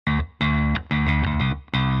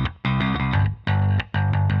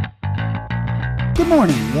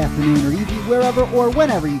morning, afternoon, or evening, wherever or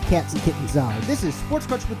whenever you cats and kittens are. This is Sports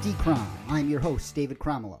Crunch with D. Crom. I'm your host, David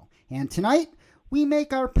Cromwell. And tonight, we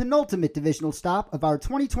make our penultimate divisional stop of our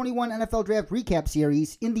 2021 NFL Draft Recap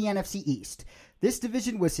Series in the NFC East. This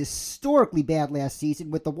division was historically bad last season,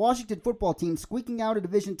 with the Washington football team squeaking out a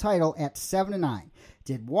division title at 7-9.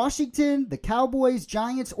 Did Washington, the Cowboys,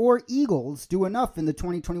 Giants, or Eagles do enough in the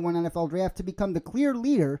 2021 NFL Draft to become the clear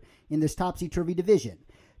leader in this topsy-turvy division?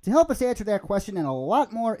 To help us answer that question and a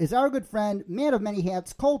lot more is our good friend, man of many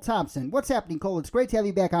hats, Cole Thompson. What's happening, Cole? It's great to have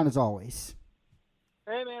you back on as always.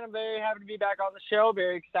 Hey, man, I'm very happy to be back on the show.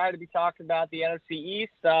 Very excited to be talking about the NFC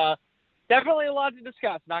East. Definitely a lot to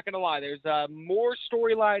discuss, not going to lie. There's more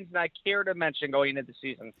storylines than I care to mention going into the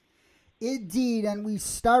season. Indeed, and we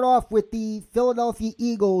start off with the Philadelphia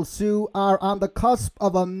Eagles, who are on the cusp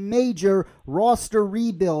of a major roster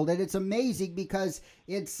rebuild. And it's amazing because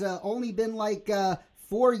it's only been like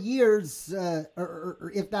 4 years,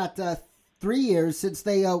 or if not 3 years, since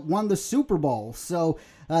they won the Super Bowl. So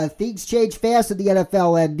things change fast in the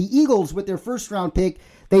NFL. And the Eagles, with their first-round pick,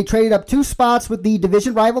 they traded up 2 spots with the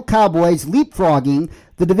division rival Cowboys, leapfrogging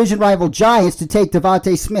the division rival Giants to take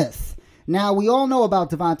DeVonta Smith. Now, we all know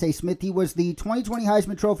about DeVonta Smith. He was the 2020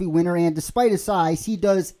 Heisman Trophy winner, and despite his size, he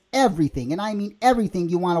does everything, and I mean everything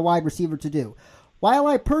you want a wide receiver to do. While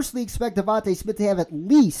I personally expect DeVonta Smith to have at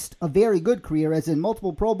least a very good career, as in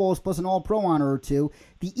multiple Pro Bowls plus an All-Pro honor or two,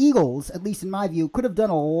 the Eagles, at least in my view, could have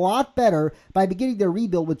done a lot better by beginning their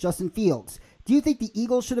rebuild with Justin Fields. Do you think the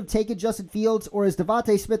Eagles should have taken Justin Fields, or is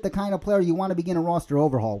DeVonta Smith the kind of player you want to begin a roster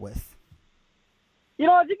overhaul with? You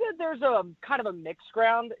know, I think that there's a kind of a mixed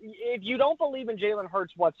ground. If you don't believe in Jalen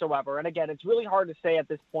Hurts whatsoever, and again, it's really hard to say at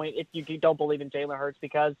this point if you don't believe in Jalen Hurts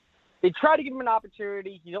because they tried to give him an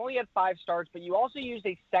opportunity. He only had 5 starts, but you also used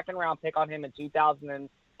a second-round pick on him in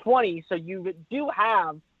 2020, so you do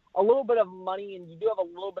have a little bit of money and you do have a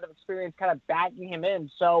little bit of experience kind of backing him in.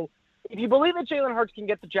 So if you believe that Jalen Hurts can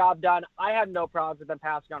get the job done, I have no problems with them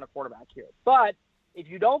passing on a quarterback here. But if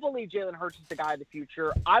you don't believe Jalen Hurts is the guy of the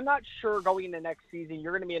future, I'm not sure going into next season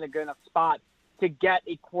you're going to be in a good enough spot to get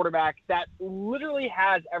a quarterback that literally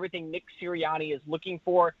has everything Nick Sirianni is looking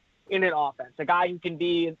for in an offense. A guy who can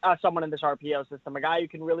be someone in this RPO system, a guy who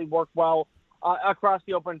can really work well across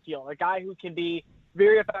the open field, a guy who can be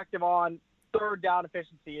very effective on third down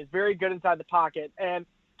efficiency, is very good inside the pocket, and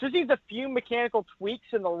just needs a few mechanical tweaks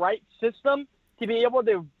in the right system to be able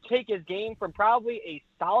to take his game from probably a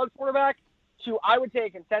solid quarterback to, I would say, a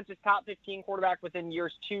consensus top 15 quarterback within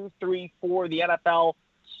years 2, 3, 4 the NFL.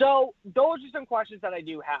 So those are some questions that I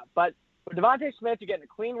do have. But with DeVonta Smith, you're getting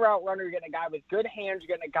a clean route runner, you're getting a guy with good hands,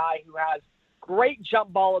 you're getting a guy who has great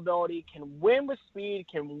jump ball ability, can win with speed,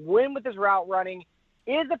 can win with his route running,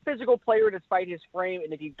 is a physical player despite his frame,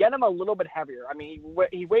 and if you get him a little bit heavier, I mean,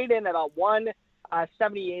 he weighed in at about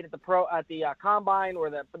 178 at the combine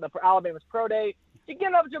or the Alabama's pro day. You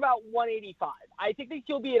get up to about 185. I think that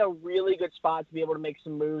he'll be in a really good spot to be able to make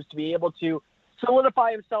some moves, to be able to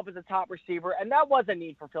solidify himself as a top receiver, and that was a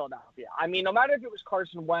need for Philadelphia. I mean, no matter if it was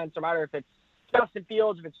Carson Wentz, no matter if it's Justin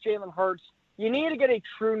Fields, if it's Jalen Hurts, you need to get a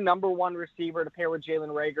true number one receiver to pair with Jalen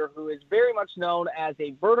Reagor, who is very much known as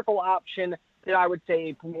a vertical option that I would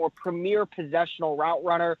say a more premier possessional route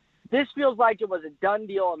runner. This feels like it was a done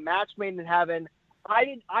deal, a match made in heaven.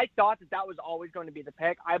 I thought that was always going to be the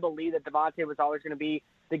pick. I believe that DeVonta was always going to be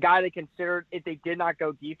the guy they considered if they did not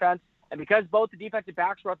go defense. And because both the defensive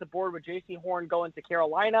backs were off the board with J.C. Horn going to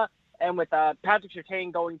Carolina and with Patrick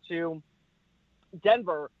Surtain going to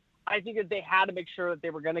Denver, I think that they had to make sure that they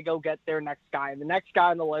were going to go get their next guy. And the next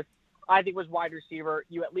guy on the list, I think, was wide receiver.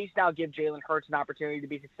 You at least now give Jalen Hurts an opportunity to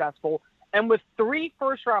be successful. And with 3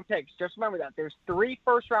 first-round picks, just remember that, there's 3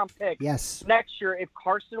 first-round picks next year if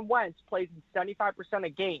Carson Wentz plays in 75%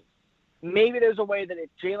 of games. Maybe there's a way that if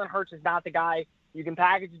Jalen Hurts is not the guy, you can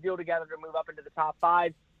package the deal together to move up into the top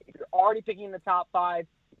 5. If you're already picking in the top 5,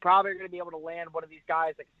 you're probably going to be able to land one of these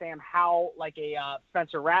guys like Sam Howell, like a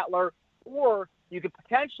Spencer Rattler, or you could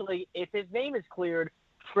potentially, if his name is cleared,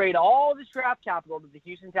 trade all this draft capital to the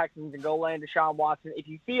Houston Texans and go land Deshaun Watson if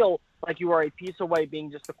you feel like you are a piece away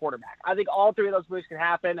being just the quarterback. I think all 3 of those moves can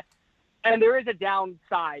happen, and there is a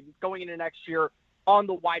downside going into next year on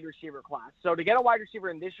the wide receiver class. So to get a wide receiver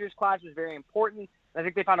in this year's class was very important. I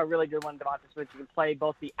think they found a really good one, DeVonta Smith. He can play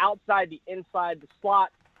both the outside, the inside, the slot,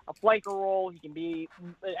 a flanker role. He can be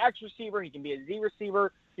an X receiver. He can be a Z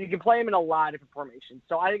receiver. You can play him in a lot of different formations.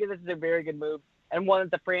 So I think this is a very good move and one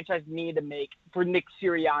that the franchise needed to make for Nick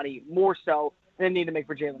Sirianni more so than they need to make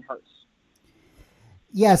for Jalen Hurts.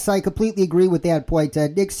 Yes, I completely agree with that point.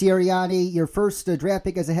 Nick Sirianni, your first draft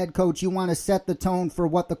pick as a head coach, you want to set the tone for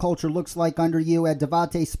what the culture looks like under you. And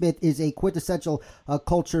Devontae Smith is a quintessential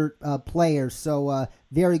culture player, so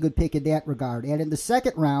very good pick in that regard. And in the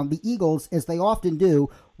second round, the Eagles, as they often do,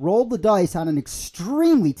 rolled the dice on an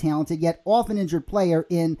extremely talented yet often injured player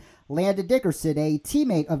in Landon Dickerson, a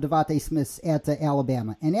teammate of Devontae Smith's at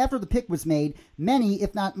Alabama. And after the pick was made, many,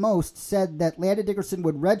 if not most, said that Landon Dickerson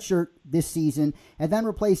would redshirt this season and then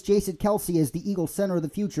replace Jason Kelce as the Eagles' center of the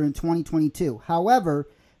future in 2022. However,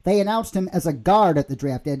 they announced him as a guard at the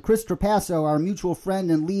draft. And Chris Trapasso, our mutual friend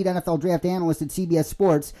and lead NFL draft analyst at CBS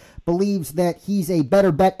Sports, believes that he's a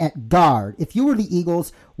better bet at guard. If you were the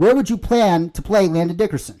Eagles, where would you plan to play Landon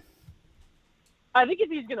Dickerson? I think if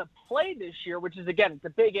he's going to play this year, which is, again, it's a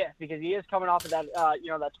big if because he is coming off of that,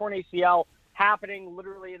 that torn ACL happening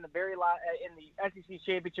literally in the in the SEC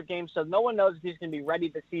championship game. So no one knows if he's going to be ready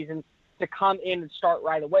this season to come in and start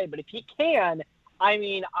right away. But if he can, I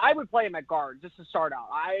mean, I would play him at guard just to start out.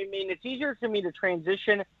 I mean, it's easier for me to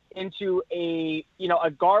transition into a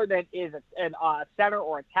guard that is a center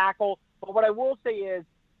or a tackle. But what I will say is,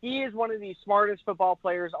 he is one of the smartest football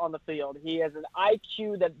players on the field. He has an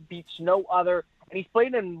IQ that beats no other, and he's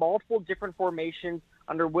played in multiple different formations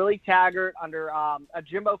under Willie Taggart, under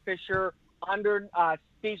Jimbo Fisher, under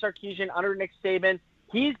Steve Sarkisian, under Nick Saban.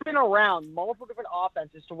 He's been around multiple different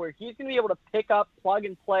offenses to where he's going to be able to pick up, plug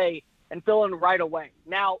and play, and fill in right away.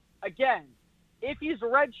 Now, again, if he's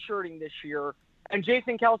redshirting this year and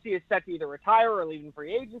Jason Kelce is set to either retire or leaving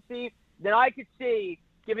free agency, then I could see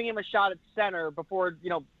giving him a shot at center before,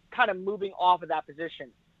 kind of moving off of that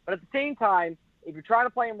position. But at the same time, if you're trying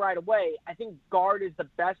to play him right away, I think guard is the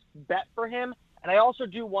best bet for him. And I also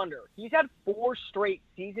do wonder, he's had 4 straight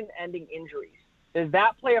season-ending injuries. Does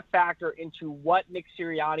that play a factor into what Nick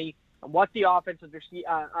Sirianni and what the offense under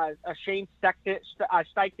Shane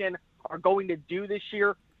Steichen are going to do this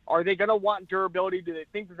year? Are they going to want durability? Do they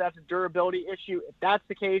think that that's a durability issue? If that's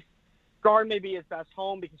the case, guard may be his best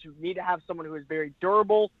home because you need to have someone who is very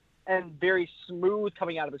durable and very smooth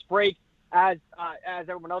coming out of his break as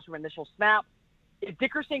everyone else from initial snap. If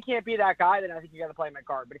Dickerson can't be that guy, then I think you got to play him at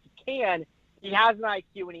guard. But if he can, he has an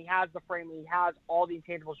IQ and he has the frame and he has all the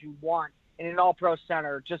intangibles you want in an all-pro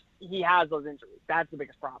center. Just he has those injuries. That's the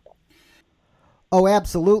biggest problem. Oh,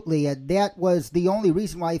 absolutely. And that was the only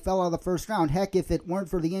reason why he fell out of the first round. Heck, if it weren't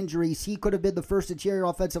for the injuries, he could have been the first interior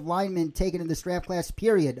offensive lineman taken in this draft class,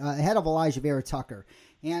 period, ahead of Elijah Vera Tucker.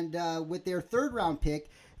 And with their third-round pick,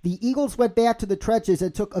 the Eagles went back to the trenches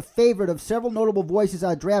and took a favorite of several notable voices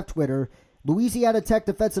on draft Twitter, Louisiana Tech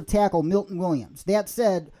defensive tackle Milton Williams. That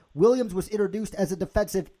said, Williams was introduced as a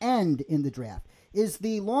defensive end in the draft. Is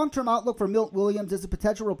the long-term outlook for Milton Williams as a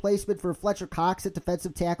potential replacement for Fletcher Cox at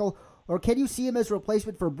defensive tackle, or can you see him as a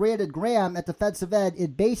replacement for Brandon Graham at defensive end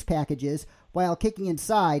in base packages while kicking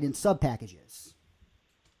inside in sub packages?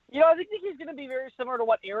 I think he's going to be very similar to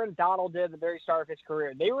what Aaron Donald did at the very start of his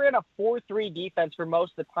career. They were in a 4-3 defense for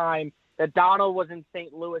most of the time that Donald was in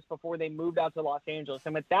St. Louis before they moved out to Los Angeles.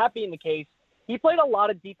 And with that being the case, he played a lot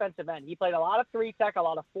of defensive end. He played a lot of 3-tech, a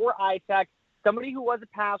lot of 4-eye-tech, somebody who was a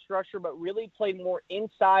pass rusher but really played more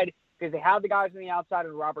inside because they had the guys on the outside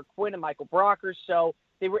and Robert Quinn and Michael Brockers. So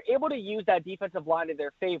they were able to use that defensive line in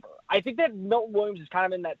their favor. I think that Milton Williams is kind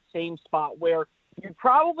of in that same spot where you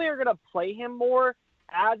probably are going to play him more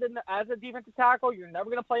as a defensive tackle. You're never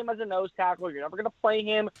going to play him as a nose tackle. You're never going to play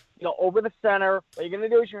him, over the center. What you're going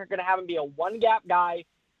to do is you're going to have him be a one-gap guy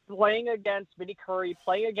playing against Vinny Curry,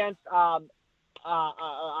 playing against blanking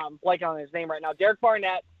on his name right now, Derek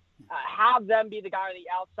Barnett. Have them be the guy on the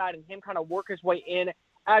outside and him kind of work his way in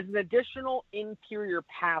as an additional interior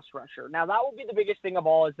pass rusher. Now, that will be the biggest thing of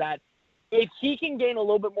all is that if he can gain a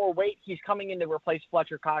little bit more weight, he's coming in to replace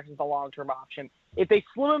Fletcher Cox as the long-term option. If they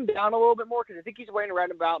slim him down a little bit more, because I think he's weighing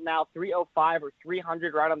around about now 305 or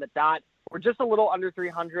 300 right on the dot, or just a little under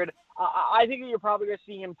 300, I think that you're probably going to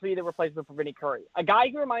see him be the replacement for Vinny Curry. A guy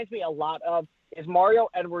who reminds me a lot of is Mario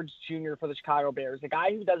Edwards Jr. for the Chicago Bears, a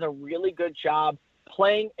guy who does a really good job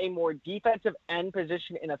playing a more defensive end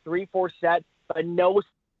position in a 3-4 set, but knows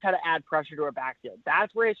how to add pressure to a backfield.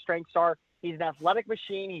 That's where his strengths are. He's an athletic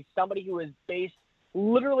machine. He's somebody who is based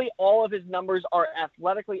literally all of his numbers are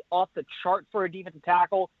athletically off the chart for a defensive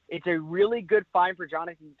tackle. It's a really good find for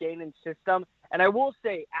Jonathan Gainon's system. And I will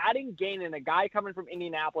say, adding Gainon, a guy coming from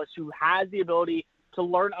Indianapolis who has the ability to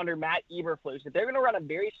learn under Matt Eberflus, if they're going to run a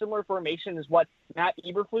very similar formation as what Matt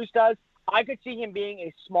Eberflus does, I could see him being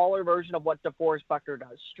a smaller version of what DeForest Buckner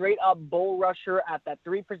does. Straight up bull rusher at that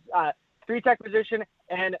 3-tech position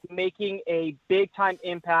and making a big-time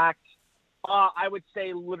impact. I would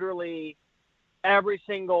say literally every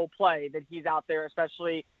single play that he's out there,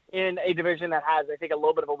 especially in a division that has, I think, a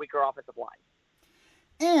little bit of a weaker offensive line.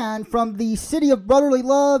 And from the city of brotherly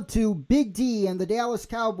love to Big D and the Dallas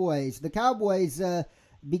Cowboys. The Cowboys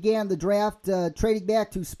began the draft trading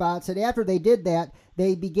back 2 spots, and after they did that,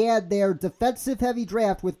 they began their defensive-heavy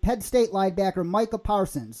draft with Penn State linebacker Micah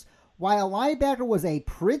Parsons. While linebacker was a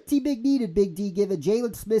pretty big need at Big D given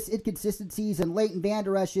Jaylon Smith's inconsistencies and Leighton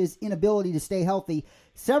Vander Esch's inability to stay healthy,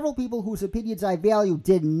 several people whose opinions I value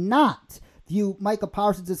did not view Micah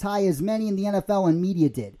Parsons as high as many in the NFL and media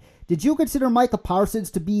did. Did you consider Micah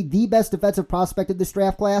Parsons to be the best defensive prospect in this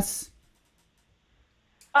draft class?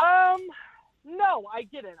 No, I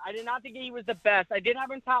didn't. I did not think he was the best. I did have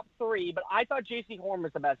him top 3, but I thought J.C. Horn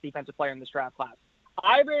was the best defensive player in this draft class.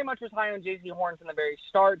 I very much was high on J.C. Horn from the very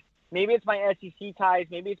start. Maybe it's my SEC ties.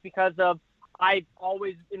 Maybe it's because of I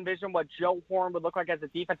always envisioned what Joe Horn would look like as a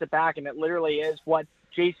defensive back, and it literally is what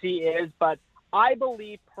J.C. is. But I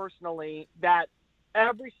believe personally that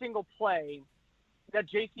every single play that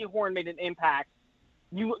J.C. Horn made an impact,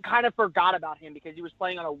 you kind of forgot about him because he was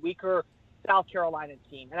playing on a weaker South Carolina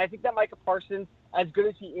team. And I think that Micah Parsons, as good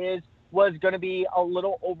as he is, was going to be a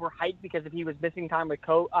little overhyped because if he was missing time with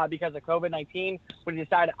because of COVID-19 when he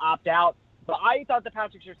decided to opt out. But I thought that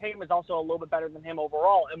Patrick Surtain was also a little bit better than him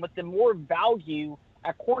overall. And with the more value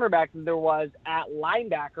at cornerback than there was at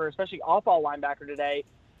linebacker, especially off-ball linebacker today,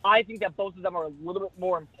 I think that both of them are a little bit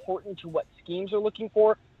more important to what schemes are looking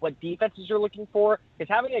for, what defenses are looking for.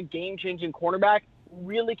 Because having a game-changing cornerback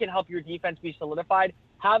really can help your defense be solidified.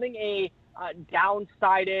 Having a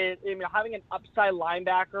having an upside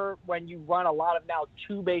linebacker when you run a lot of now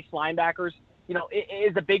 2-base linebackers, it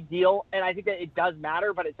is a big deal. And I think that it does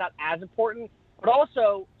matter, but it's not as important. But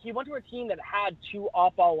also, he went to a team that had 2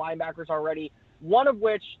 off-ball linebackers already, one of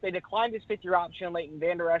which they declined his 5th-year option, Leighton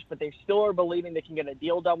Vander Esch, but they still are believing they can get a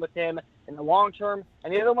deal done with him in the long term.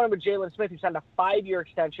 And the other one with Jaylon Smith, who signed a 5-year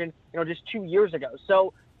extension, just 2 years ago.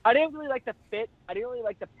 So I didn't really like the fit. I didn't really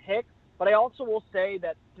like the pick. But I also will say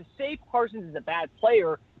that to say Parsons is a bad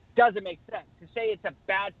player doesn't make sense. To say it's a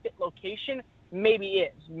bad fit location maybe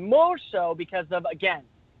is. More so because of, again,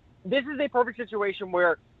 this is a perfect situation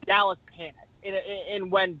where Dallas panicked.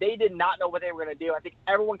 And when they did not know what they were going to do, I think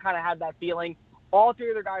everyone kind of had that feeling. All 3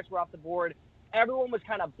 of their guys were off the board. Everyone was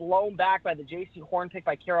kind of blown back by the J.C. Horn pick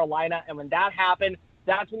by Carolina. And when that happened,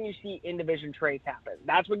 that's when you see in-division trades happen.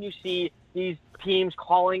 That's when you see these teams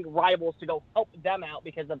calling rivals to go help them out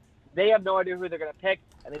because they have no idea who they're going to pick,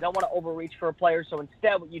 and they don't want to overreach for a player. So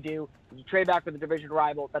instead, what you do is you trade back with a division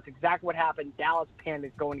rival. That's exactly what happened. Dallas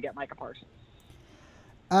panicked going to get Micah Parsons.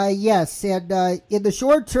 Yes, and in the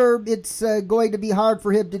short term, it's going to be hard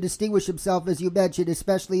for him to distinguish himself, as you mentioned,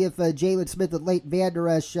 especially if Jaylon Smith and Leighton Vander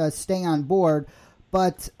Esch stay on board.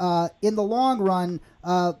 But in the long run,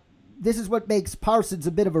 this is what makes Parsons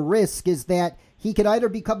a bit of a risk, is that he could either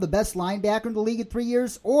become the best linebacker in the league in 3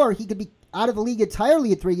 years, or he could be out of the league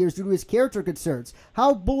entirely in 3 years due to his character concerns.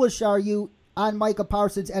 How bullish are you on Micah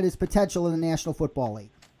Parsons and his potential in the National Football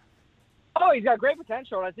League? Oh, he's got great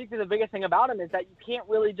potential, and I think that the biggest thing about him is that you can't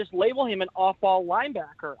really just label him an off-ball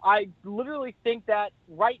linebacker. I literally think that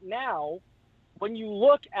right now, when you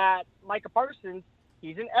look at Micah Parsons,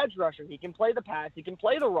 he's an edge rusher. He can play the pass. He can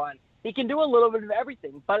play the run. He can do a little bit of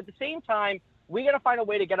everything. But at the same time, we got to find a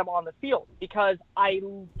way to get him on the field because I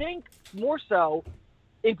think more so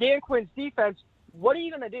in Dan Quinn's defense, what are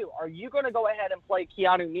you going to do? Are you going to go ahead and play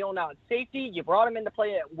Keanu Neal now at safety? You brought him in to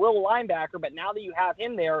play at will linebacker, but now that you have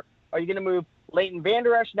him there, are you going to move Leighton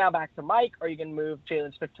Vander Esch now back to Mike? Are you going to move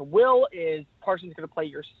Jaylon Smith to Will? Is Parsons going to play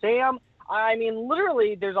your Sam? I mean,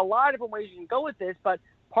 literally, there's a lot of different ways you can go with this, but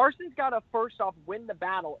Parsons got to first off win the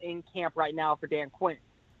battle in camp right now for Dan Quinn.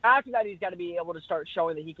 After that, he's got to be able to start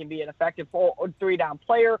showing that he can be an effective 3-down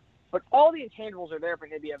player. But all the intangibles are there for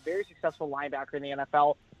him to be a very successful linebacker in the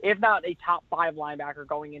NFL, if not a top 5 linebacker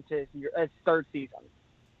going into his 3rd season.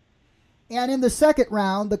 And in the second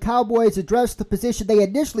round, the Cowboys addressed the position they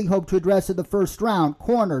initially hoped to address in the first round,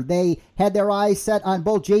 corner. They had their eyes set on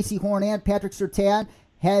both J.C. Horn and Patrick Surtain,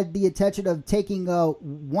 had the intention of taking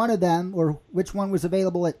one of them, or which one was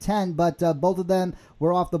available at 10, but both of them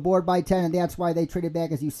were off the board by 10, and that's why they traded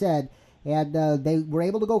back, as you said. And they were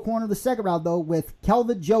able to go corner the second round, though, with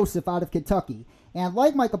Kelvin Joseph out of Kentucky. And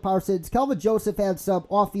like Micah Parsons, Kelvin Joseph had some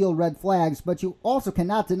off-field red flags, but you also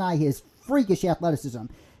cannot deny his freakish athleticism.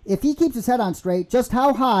 If he keeps his head on straight, just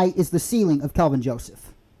how high is the ceiling of Kelvin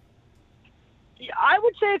Joseph? Yeah, I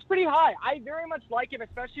would say it's pretty high. I very much like him,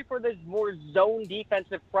 especially for this more zone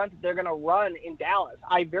defensive front that they're going to run in Dallas.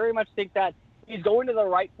 I very much think that he's going to the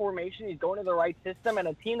right formation. He's going to the right system. And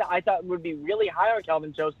a team that I thought would be really high on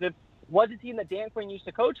Kelvin Joseph was a team that Dan Quinn used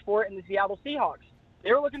to coach for in the Seattle Seahawks.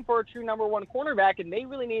 They were looking for a true number one cornerback, and they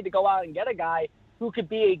really needed to go out and get a guy who could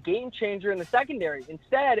be a game changer in the secondary.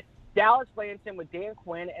 Instead, Dallas lands him with Dan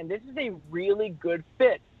Quinn, and this is a really good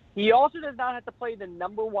fit. He also does not have to play the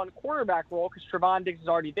number one cornerback role because Trevon Diggs is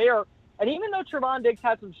already there. And even though Trevon Diggs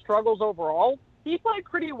had some struggles overall, he played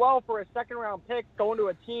pretty well for a second-round pick going to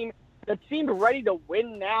a team that seemed ready to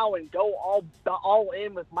win now and go all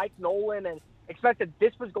in with Mike Nolan and expect that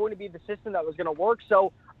this was going to be the system that was going to work.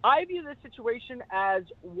 So I view this situation as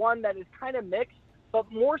one that is kind of mixed,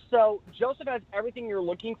 but more so Joseph has everything you're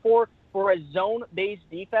looking for a zone-based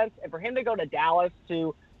defense, and for him to go to Dallas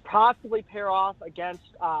to possibly pair off against,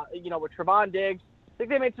 with Trevon Diggs. I think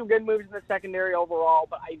they made some good moves in the secondary overall,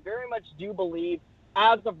 but I very much do believe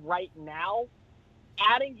as of right now,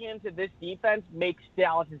 adding him to this defense makes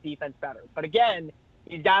Dallas' defense better. But again,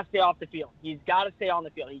 he's got to stay off the field. He's got to stay on the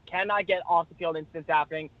field. He cannot get off the field incidents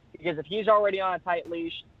happening because if he's already on a tight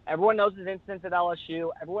leash, everyone knows his incidents at LSU.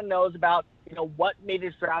 Everyone knows about, what made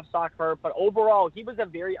his draft stock hurt. But overall, he was a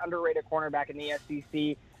very underrated cornerback in the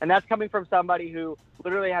SEC. And that's coming from somebody who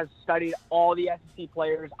literally has studied all the SEC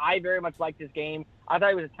players. I very much liked his game. I thought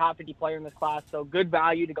he was a top 50 player in this class. So good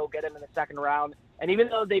value to go get him in the second round. And even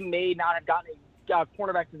though they may not have gotten a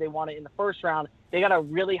cornerback that they wanted in the first round, they got a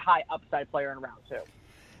really high upside player in round two.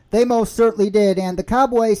 They most certainly did, and the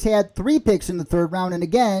Cowboys had 3 picks in the third round, and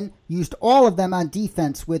again, used all of them on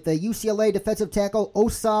defense with a UCLA defensive tackle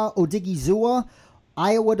Osa Odigizua,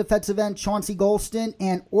 Iowa defensive end Chauncey Golston,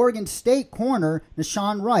 and Oregon State corner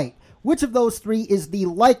Nahshon Wright. Which of those 3 is the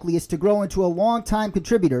likeliest to grow into a long-time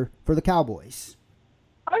contributor for the Cowboys?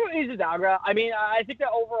 I go Izadagra. I mean, I think that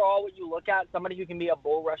overall, when you look at somebody who can be a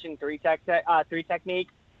bull rushing three technique,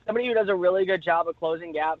 somebody who does a really good job of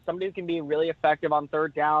closing gaps, somebody who can be really effective on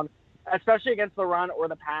third down, especially against the run or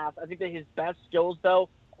the pass. I think that his best skills, though,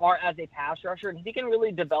 are as a pass rusher, and he can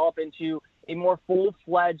really develop into a more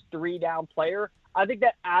full-fledged 3-down player. I think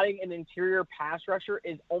that adding an interior pass rusher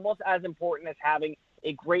is almost as important as having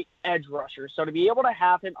a great edge rusher. So to be able to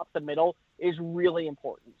have him up the middle is really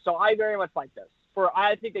important. So I very much like this.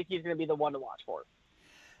 I think that he's going to be the one to watch for.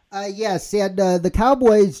 Yes, and the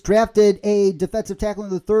Cowboys drafted a defensive tackle in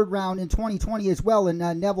the third round in 2020 as well, in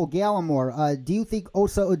Neville Gallimore. Do you think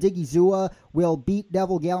Osa Odigizua will beat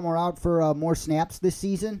Neville Gallimore out for more snaps this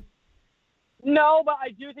season? No, but I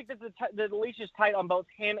do think that the leash is tight on both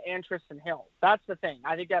him and Tristan Hill. That's the thing.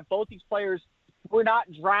 I think that both these players were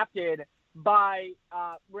not drafted by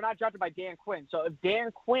Dan Quinn. So if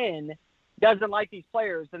Dan Quinn doesn't like these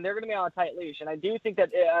players, then they're going to be on a tight leash. And I do think that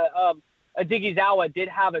Odigizua did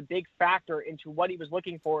have a big factor into what he was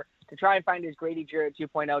looking for to try and find his Grady Jarrett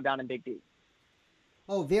 2.0 down in Big D.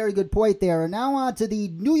 Oh, very good point there. And now on to the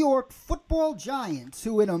New York Football Giants,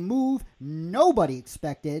 who in a move nobody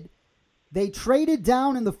expected, they traded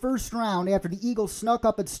down in the first round after the Eagles snuck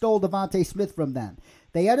up and stole Devontae Smith from them.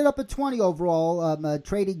 They ended up at 20 overall,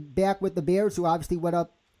 trading back with the Bears, who obviously went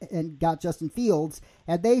up and got Justin Fields,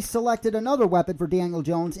 and they selected another weapon for Daniel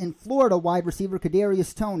Jones in Florida wide receiver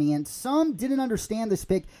Kadarius Toney, and some didn't understand this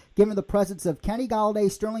pick given the presence of Kenny Golladay,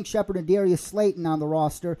 Sterling Shepard, and Darius Slayton on the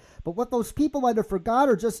roster, but what those people either forgot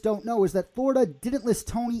or just don't know is that Florida didn't list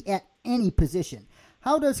Toney at any position.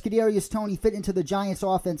 How does Kadarius Toney fit into the Giants'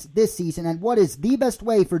 offense this season, and what is the best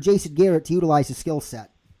way for Jason Garrett to utilize his skill set?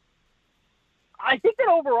 I think that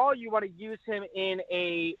overall you want to use him in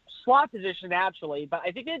a slot position naturally, but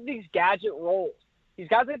I think that these gadget roles, these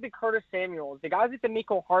guys like the Curtis Samuels, the guys like the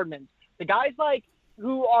Mecole Hardmans, the guys like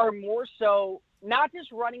who are more so not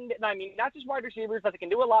just not just wide receivers, but they can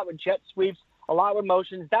do a lot with jet sweeps, a lot with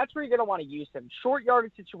motions. That's where you're going to want to use them. Short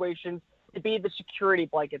yardage situations to be the security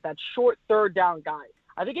blanket, that short third down guy.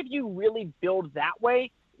 I think if you really build that way,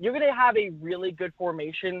 you're going to have a really good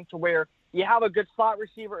formation to where you have a good slot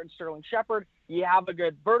receiver in Sterling Shepard. You have a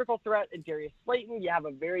good vertical threat in Darius Slayton. You have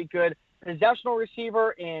a very good possessional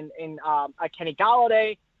receiver in Kenny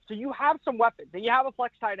Golladay. So you have some weapons. Then you have a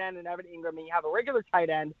flex tight end in Evan Ingram, and you have a regular tight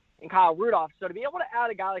end in Kyle Rudolph. So to be able to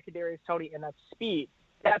add a guy like Kadarius Toney and that speed,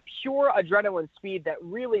 that pure adrenaline speed that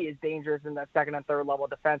really is dangerous in that second and third level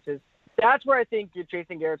defenses, that's where I think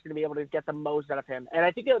Jason Garrett's going to be able to get the most out of him. And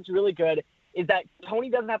I think that's really good is that Toney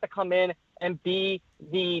doesn't have to come in and be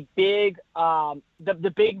the big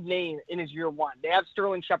big name in his year one. They have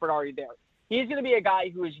Sterling Shepard already there. He's going to be a guy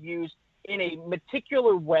who is used in a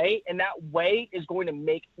meticulous way, and that way is going to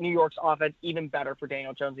make New York's offense even better for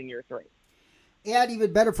Daniel Jones in year 3. And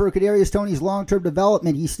even better for Kadarius Toney's long-term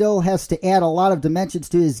development. He still has to add a lot of dimensions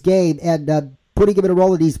to his game, and putting him in a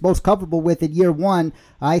role that he's most comfortable with in year one,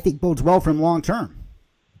 I think bodes well for him long-term.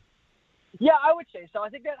 Yeah, I would say so. I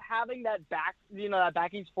think that having that that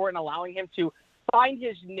backing support and allowing him to find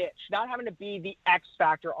his niche, not having to be the X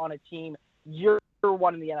factor on a team year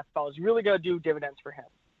one in the NFL, is really going to do dividends for him.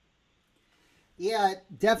 Yeah, it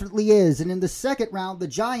definitely is. And in the second round, the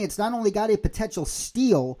Giants not only got a potential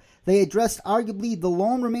steal, they addressed arguably the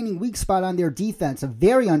lone remaining weak spot on their defense, a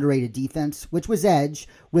very underrated defense, which was edge,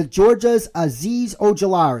 with Georgia's Azeez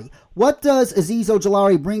Ojulari. What does Azeez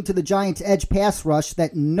Ojulari bring to the Giants' edge pass rush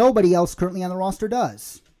that nobody else currently on the roster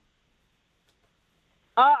does?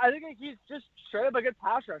 I think he's just straight up a good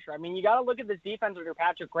pass rusher. I mean, you got to look at this defense under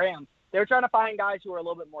Patrick Graham. They're trying to find guys who are a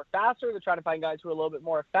little bit more faster. They're trying to find guys who are a little bit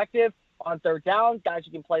more effective on third down, guys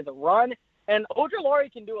who can play the run. And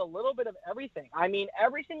Ojulari can do a little bit of everything. I mean,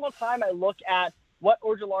 every single time I look at what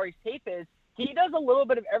Ojulari's tape is, he does a little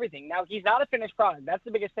bit of everything. Now, he's not a finished product. That's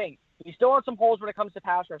the biggest thing. He still has some holes when it comes to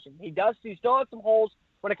pass rushing. He still has some holes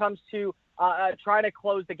when it comes to trying to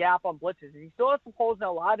close the gap on blitzes. He still has some holes in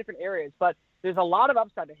a lot of different areas, but there's a lot of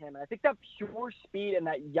upside to him. And I think that pure speed and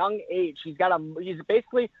that young age, he's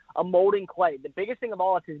basically a molding clay. The biggest thing of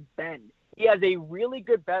all is his bend. He has a really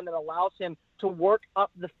good bend that allows him to work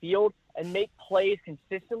up the field and make plays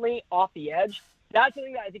consistently off the edge. That's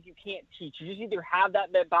something that I think you can't teach. You just either have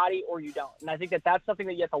that body or you don't. And I think that that's something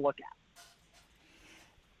that you have to look at.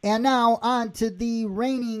 And now on to the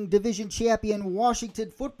reigning division champion Washington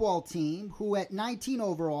football team, who at 19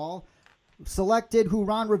 overall selected who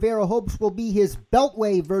Ron Rivera hopes will be his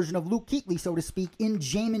beltway version of Luke Kuechly, so to speak, in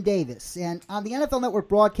Jamin Davis. And on the NFL Network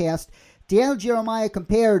broadcast, Daniel Jeremiah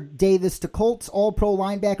compared Davis to Colts All-Pro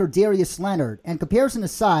linebacker Darius Leonard. And comparison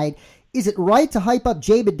aside, is it right to hype up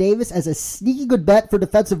Jamin Davis as a sneaky good bet for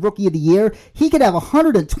Defensive Rookie of the Year? He could have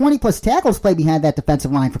 120-plus tackles played behind that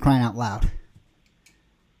defensive line, for crying out loud.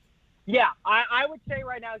 Yeah, I would say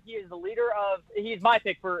right now he is the leader he's my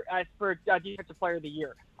pick for Defensive Player of the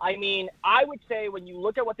Year. I mean, I would say when you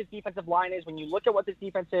look at what this defensive line is, when you look at what this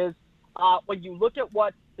defense is, when you look at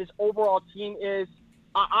what this overall team is,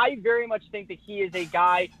 I very much think that he is a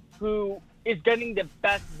guy who is getting the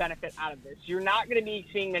best benefit out of this. You're not going to be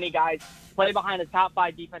seeing many guys play behind the top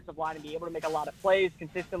 5 defensive line and be able to make a lot of plays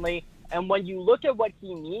consistently. And when you look at what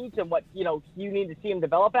he needs and what you need to see him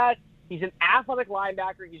develop at, he's an athletic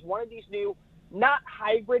linebacker. He's one of these new, not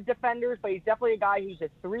hybrid defenders, but he's definitely a guy who's a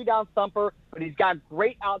 3-down thumper, but he's got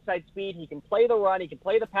great outside speed. He can play the run. He can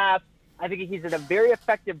play the pass. I think he's a very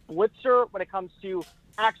effective blitzer when it comes to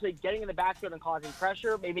actually getting in the backfield and causing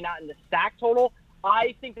pressure, maybe not in the sack total.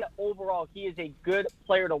 I think that overall he is a good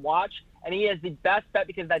player to watch, and he has the best bet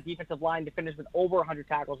because of that defensive line to finish with over 100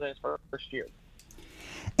 tackles in his first year.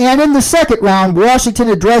 And in the second round, Washington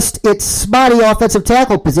addressed its spotty offensive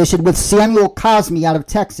tackle position with Samuel Cosmi out of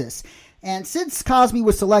Texas. And since Cosmi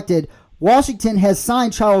was selected, Washington has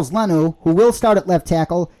signed Charles Leno, who will start at left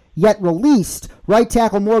tackle, yet released right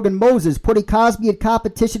tackle Morgan Moses, putting Cosmi in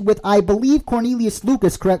competition with, I believe, Cornelius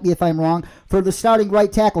Lucas, correct me if I'm wrong, for the starting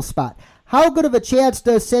right tackle spot. How good of a chance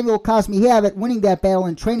does Samuel Cosmi have at winning that battle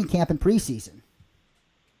in training camp and preseason?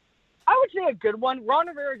 I would say a good one. Ron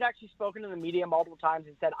Rivera has actually spoken to the media multiple times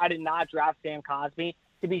and said, I did not draft Sam Cosmi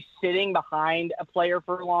to be sitting behind a player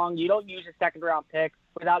for long. You don't use a second-round pick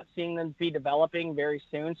without seeing them be developing very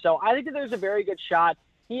soon. So I think that there's a very good shot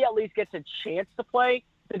he at least gets a chance to play.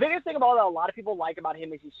 The biggest thing about that a lot of people like about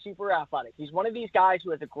him is he's super athletic. He's one of these guys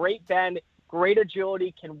who has a great bend, great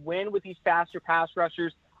agility, can win with these faster pass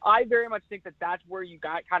rushers. I very much think that that's where you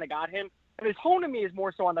got him. And his home to me is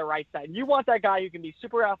more so on the right side. You want that guy who can be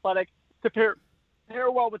super athletic to pair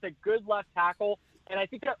well with a good left tackle. And I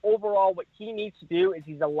think that overall what he needs to do is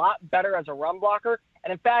he's a lot better as a run blocker.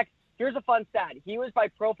 And in fact, here's a fun stat. He was, by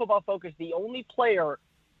Pro Football Focus, the only player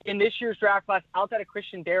in this year's draft class outside of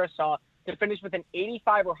Christian Darrisaw to finish with an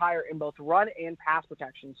 85 or higher in both run and pass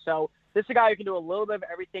protection. So this is a guy who can do a little bit of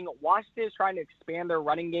everything. Washington is trying to expand their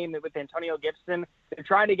running game with Antonio Gibson. They're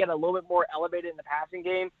trying to get a little bit more elevated in the passing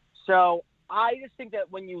game. So I just think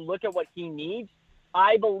that when you look at what he needs,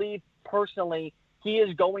 I believe personally he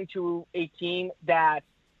is going to a team that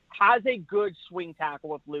has a good swing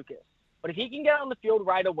tackle with Lucas. But if he can get on the field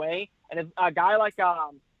right away, and if a guy like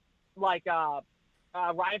Ryan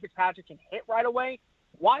Fitzpatrick can hit right away,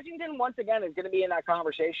 Washington once again is going to be in that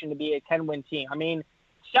conversation to be a 10-win team. I mean,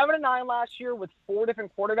 7-9 last year with 4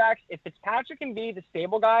 different quarterbacks. If Fitzpatrick can be the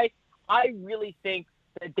stable guy, I really think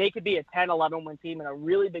that they could be a 10-11 win team and a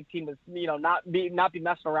really big team to not be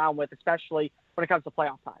messing around with, especially when it comes to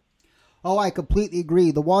playoff time. Oh, I completely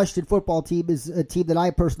agree. The Washington football team is a team that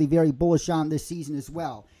I personally very bullish on this season as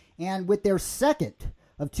well. And with their second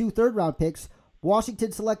of 2 third-round picks,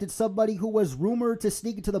 Washington selected somebody who was rumored to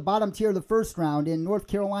sneak into the bottom tier of the first round in North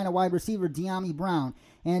Carolina wide receiver Dyami Brown.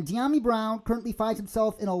 And Dyami Brown currently finds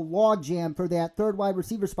himself in a logjam for that third wide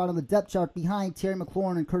receiver spot on the depth chart behind Terry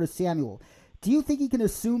McLaurin and Curtis Samuel. Do you think he can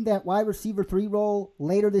assume that wide receiver 3 role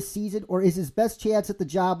later this season, or is his best chance at the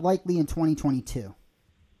job likely in 2022?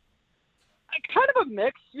 Kind of a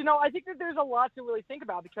mix. I think that there's a lot to really think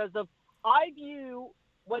about because I view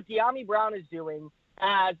what Dyami Brown is doing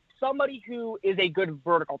as somebody who is a good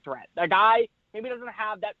vertical threat. A guy maybe doesn't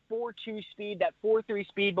have that 4.2 speed, that 4.3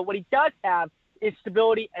 speed, but what he does have is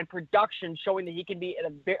stability and production, showing that he can be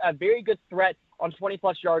a very good threat on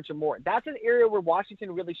 20-plus yards or more. That's an area where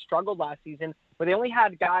Washington really struggled last season, where they only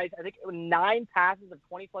had guys, I think it was 9 passes of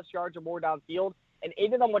 20-plus yards or more downfield, and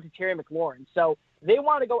 8 of them went to Terry McLaurin. So they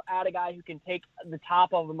want to go at a guy who can take the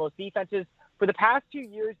top of the most defenses. For the past 2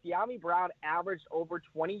 years, Dyami Brown averaged over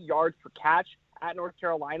 20 yards per catch at North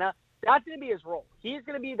Carolina. That's going to be his role. He's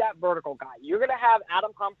going to be that vertical guy. You're going to have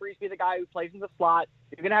Adam Humphries be the guy who plays in the slot.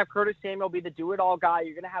 You're going to have Curtis Samuel be the do-it-all guy.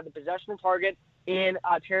 You're going to have the possession target in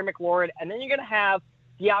Terry McLaurin. And then you're going to have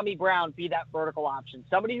Dyami Brown be that vertical option,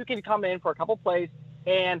 somebody who can come in for a couple plays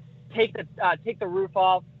and take the roof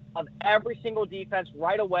off of every single defense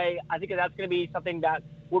right away. I think that's going to be something that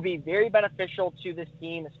will be very beneficial to this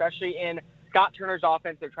team, especially in Scott Turner's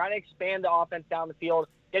offense. They're trying to expand the offense down the field.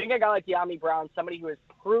 Getting a guy like Dyami Brown, somebody who has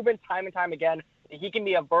proven time and time again that he can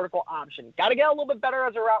be a vertical option. Got to get a little bit better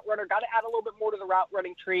as a route runner. Got to add a little bit more to the route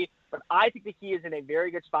running tree. But I think that he is in a very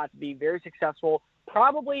good spot to be very successful.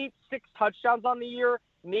 Probably 6 touchdowns on the year,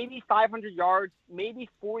 maybe 500 yards, maybe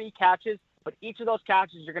 40 catches. But each of those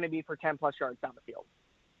catches are going to be for 10-plus yards down the field.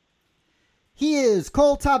 He is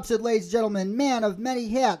Cole Thompson, ladies and gentlemen, man of many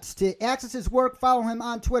hats. To access his work, follow him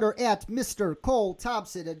on Twitter at Mr. Cole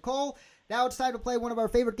Thompson. And Cole, now it's time to play one of our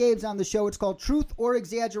favorite games on the show. It's called Truth or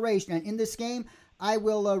Exaggeration. And in this game, I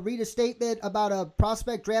will read a statement about a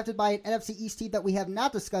prospect drafted by an NFC East team that we have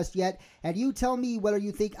not discussed yet. And you tell me whether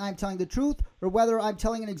you think I'm telling the truth or whether I'm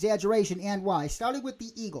telling an exaggeration and why. Starting with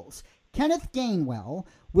the Eagles. Kenneth Gainwell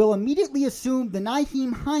will immediately assume the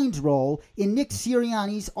Nyheim Hines role in Nick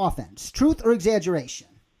Sirianni's offense. Truth or exaggeration?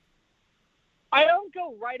 I don't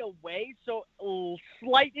go right away, so a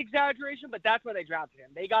slight exaggeration, but that's why they drafted him.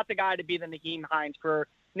 They got the guy to be the Nyheim Hines for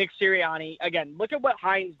Nick Sirianni. Again, look at what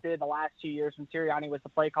Hines did the last 2 years when Sirianni was the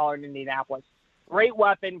play caller in Indianapolis. Great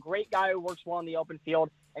weapon, great guy who works well in the open field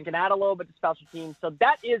and can add a little bit to special teams. So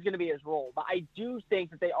that is going to be his role. But I do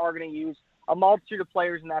think that they are going to use a multitude of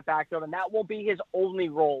players in that backfield, and that will be his only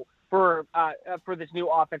role for this new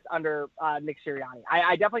offense under Nick Sirianni.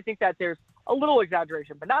 I definitely think that there's a little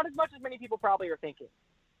exaggeration, but not as much as many people probably are thinking.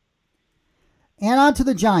 And on to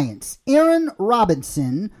the Giants. Aaron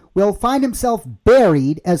Robinson will find himself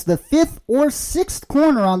buried as the 5th or 6th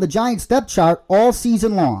corner on the Giants depth chart all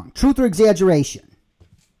season long. Truth or exaggeration?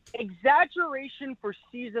 Exaggeration for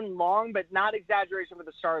season long, but not exaggeration for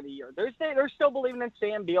the start of the year. They're still believing in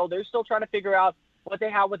Sam Beal. They're still trying to figure out what they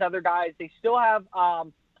have with other guys. They still have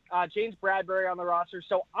James Bradbury on the roster.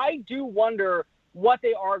 So I do wonder what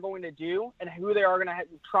they are going to do and who they are going to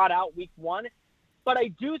trot out week 1. But I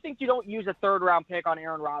do think you don't use a 3rd-round pick on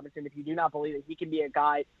Aaron Robinson if you do not believe that he can be a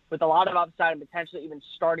guy with a lot of upside and potentially even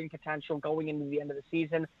starting potential going into the end of the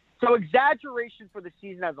season. So exaggeration for the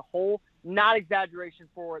season as a whole, not exaggeration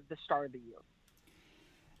for the start of the year.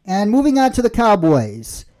 And moving on to the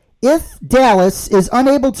Cowboys. If Dallas is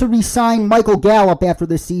unable to re-sign Michael Gallup after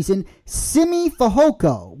this season, Simi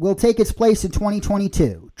Fehoko will take its place in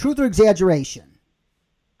 2022. Truth or exaggeration?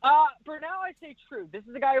 For now, I say true. This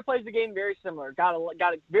is a guy who plays the game very similar. Got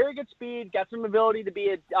a very good speed, got some ability to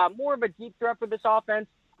be more of a deep threat for this offense,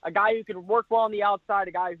 a guy who can work well on the outside,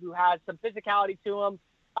 a guy who has some physicality to him.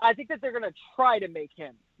 I think that they're going to try to make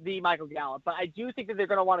him the Michael Gallup, but I do think that they're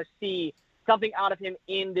going to want to see something out of him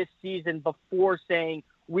in this season before saying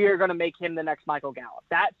we are going to make him the next Michael Gallup.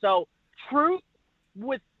 So truth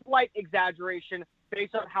with slight exaggeration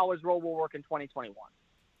based on how his role will work in 2021.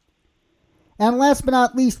 And last but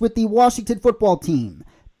not least, with the Washington football team,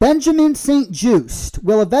 Benjamin St-Juste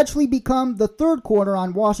will eventually become the 3rd corner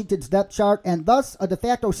on Washington's depth chart and thus a de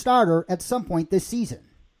facto starter at some point this season.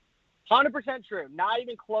 100% true. Not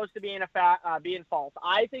even close to being being false.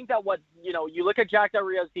 I think that you look at Jack Del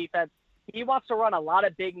Rio's defense, he wants to run a lot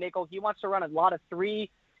of big nickel. He wants to run a lot of 3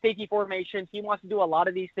 safety formations. He wants to do a lot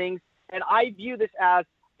of these things. And I view this as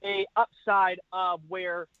a upside of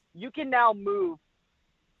where you can now move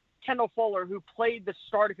Kendall Fuller, who played the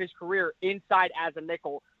start of his career inside as a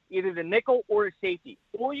nickel, either the nickel or a safety.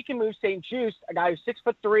 Or you can move St-Juste, a guy who's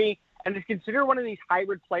 6'3", and is considered one of these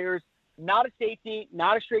hybrid players, not a safety,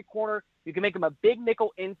 not a straight corner. You can make him a big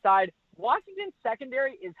nickel inside Washington's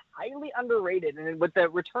secondary is highly underrated. And with the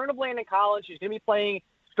return of Landon Collins, who's going to be playing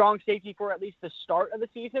strong safety for at least the start of the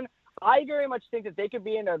season, I very much think that they could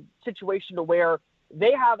be in a situation to where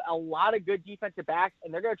they have a lot of good defensive backs,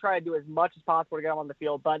 and they're going to try to do as much as possible to get them on the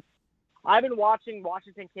field. But I've been watching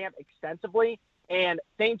Washington camp extensively, and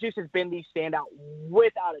St. Juste has been the standout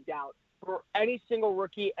without a doubt for any single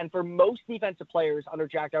rookie and for most defensive players under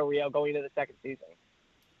Jack Del Rio going into the second season.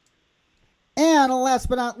 And last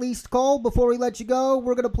but not least, Cole, before we let you go,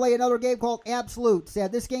 we're going to play another game called Absolutes. Yeah,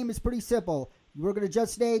 this game is pretty simple. We're going to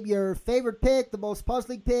just name your favorite pick, the most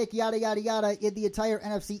puzzling pick, yada, yada, yada, in the entire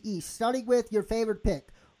NFC East. Starting with your favorite pick.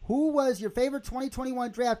 Who was your favorite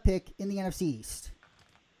 2021 draft pick in the NFC East?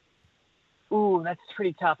 Ooh, that's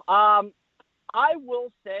pretty tough. I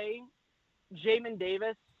will say Jamin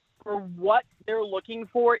Davis, for what they're looking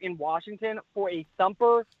for in Washington, for a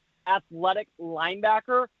thumper, athletic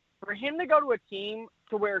linebacker, for him to go to a team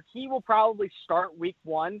to where he will probably start week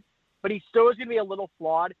one, but he still is going to be a little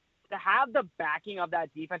flawed. To have the backing of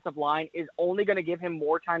that defensive line is only going to give him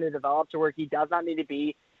more time to develop to where he does not need to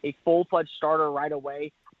be a full-fledged starter right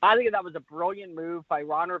away. I think that was a brilliant move by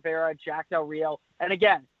Ron Rivera, Jack Del Rio. And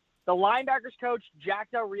again, the linebackers coach,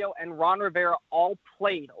 Jack Del Rio, and Ron Rivera all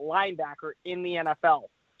played linebacker in the NFL.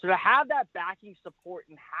 So to have that backing support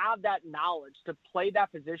and have that knowledge to play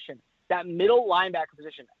that position, that middle linebacker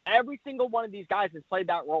position, every single one of these guys has played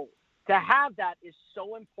that role. To have that is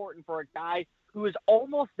so important for a guy who is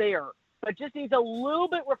almost there, but just needs a little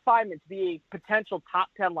bit refinement to be a potential top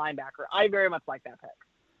 10 linebacker. I very much like that pick.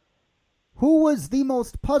 Who was the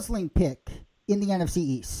most puzzling pick in the NFC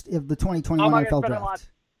East of the 2021 NFL Draft?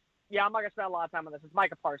 I'm not going to spend a lot of time on this. It's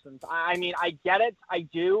Micah Parsons. I mean, I get it. I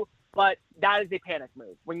do. But that is a panic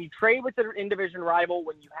move. When you trade with an in-division rival,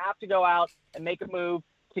 when you have to go out and make a move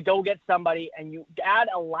to go get somebody, and you add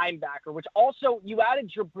a linebacker, which also you added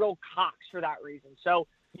Jabril Cox for that reason. So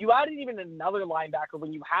you added even another linebacker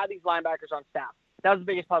when you had these linebackers on staff. That was the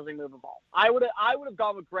biggest puzzling move of all. I would have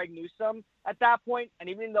gone with Greg Newsome at that point, and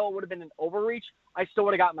even though it would have been an overreach, I still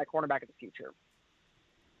would have gotten my cornerback of the future.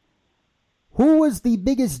 Who was the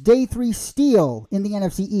biggest day 3 steal in the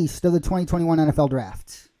NFC East of the 2021 NFL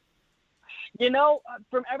Draft? You know,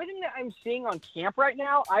 from everything that I'm seeing on camp right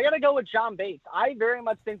now, I got to go with John Bates. I very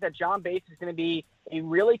much think that John Bates is going to be a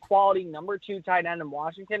really quality number 2 tight end in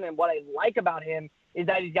Washington. And what I like about him is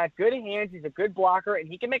that he's got good hands, he's a good blocker, and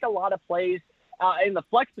he can make a lot of plays in the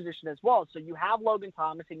flex position as well. So you have Logan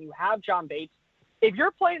Thomas and you have John Bates. If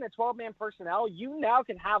you're playing a 12-man personnel, you now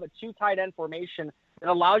can have a 2 tight end formation that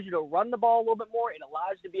allows you to run the ball a little bit more. It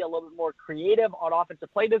allows you to be a little bit more creative on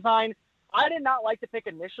offensive play design. I did not like the pick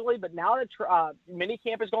initially, but now that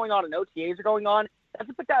minicamp is going on and OTAs are going on, that's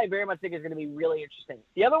a pick that I very much think is going to be really interesting.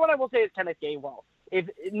 The other one I will say is Kenneth Gainwell. If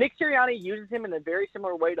Nick Sirianni uses him in a very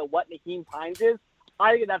similar way to what Naheem Hines is,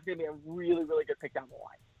 I think that's going to be a really, really good pick down the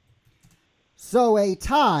line. So a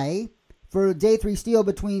tie for day 3 steal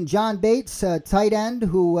between John Bates, tight end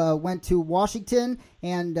who went to Washington,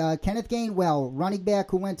 and Kenneth Gainwell, running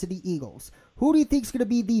back who went to the Eagles. Who do you think is going to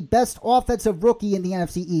be the best offensive rookie in the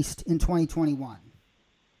NFC East in 2021?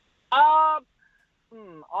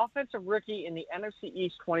 Offensive rookie in the NFC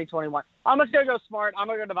East 2021. I'm just going to go smart. I'm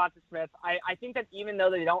going to go Devonta Smith. I think that even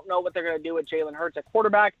though they don't know what they're going to do with Jalen Hurts at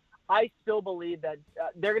quarterback, I still believe that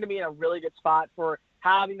they're going to be in a really good spot for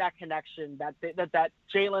having that connection that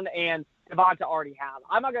Jalen and Devonta already have.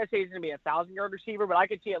 I'm not going to say he's going to be a 1,000-yard receiver, but I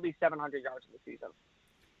could see at least 700 yards in the season.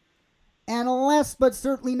 And last but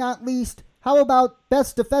certainly not least, how about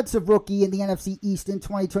best defensive rookie in the NFC East in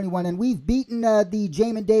 2021? And we've beaten the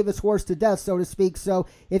Jamin Davis horse to death, so to speak. So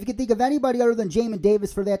if you could think of anybody other than Jamin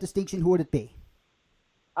Davis for that distinction, who would it be?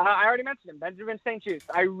 I already mentioned him, Benjamin St. Juste.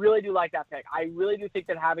 I really do like that pick. I really do think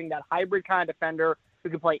that having that hybrid kind of defender who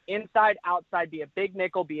can play inside, outside, be a big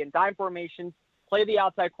nickel, be in dime formations, play the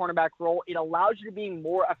outside cornerback role, it allows you to be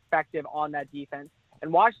more effective on that defense.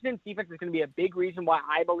 And Washington's defense is going to be a big reason why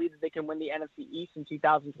I believe that they can win the NFC East in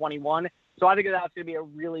 2021. So I think that's going to be a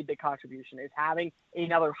really big contribution, is having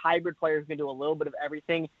another hybrid player who can do a little bit of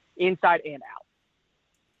everything inside and out.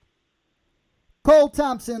 Cole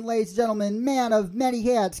Thompson, ladies and gentlemen, man of many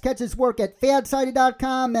hats. Catch his work at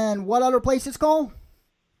fansided.com and what other places, Cole?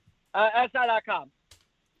 SI.com.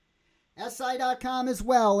 SI.com as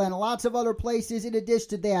well, and lots of other places in addition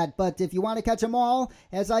to that. But if you want to catch them all,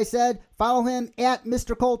 as I said, follow him at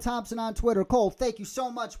Mr. Cole Thompson on Twitter. Cole, thank you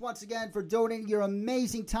so much once again for donating your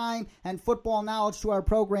amazing time and football knowledge to our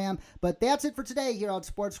program. But that's it for today here on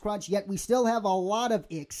Sports Crunch, yet we still have a lot of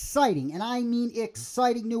exciting, and I mean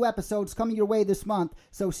exciting, new episodes coming your way this month,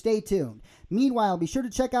 so stay tuned. Meanwhile, be sure to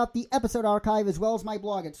check out the episode archive as well as my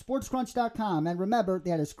blog at sportscrunch.com, and remember,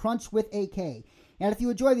 that is Crunch with a K. And if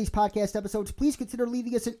you enjoy these podcast episodes, please consider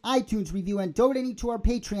leaving us an iTunes review and donating to our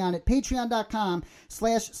Patreon at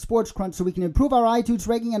patreon.com/sportscrunch so we can improve our iTunes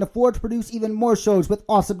ranking and afford to produce even more shows with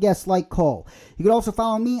awesome guests like Cole. You can also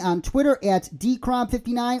follow me on Twitter at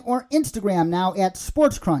dcrom59 or Instagram now at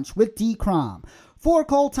sportscrunch with dcrom. For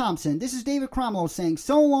Cole Thompson, this is David Cromwell saying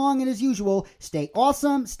so long, and as usual, stay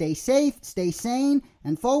awesome, stay safe, stay sane,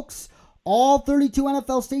 and folks, all 32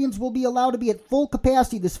 NFL stadiums will be allowed to be at full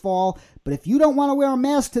capacity this fall, but if you don't want to wear a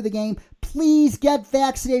mask to the game, please get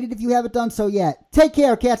vaccinated if you haven't done so yet. Take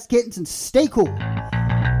care, cats, kittens, and stay cool.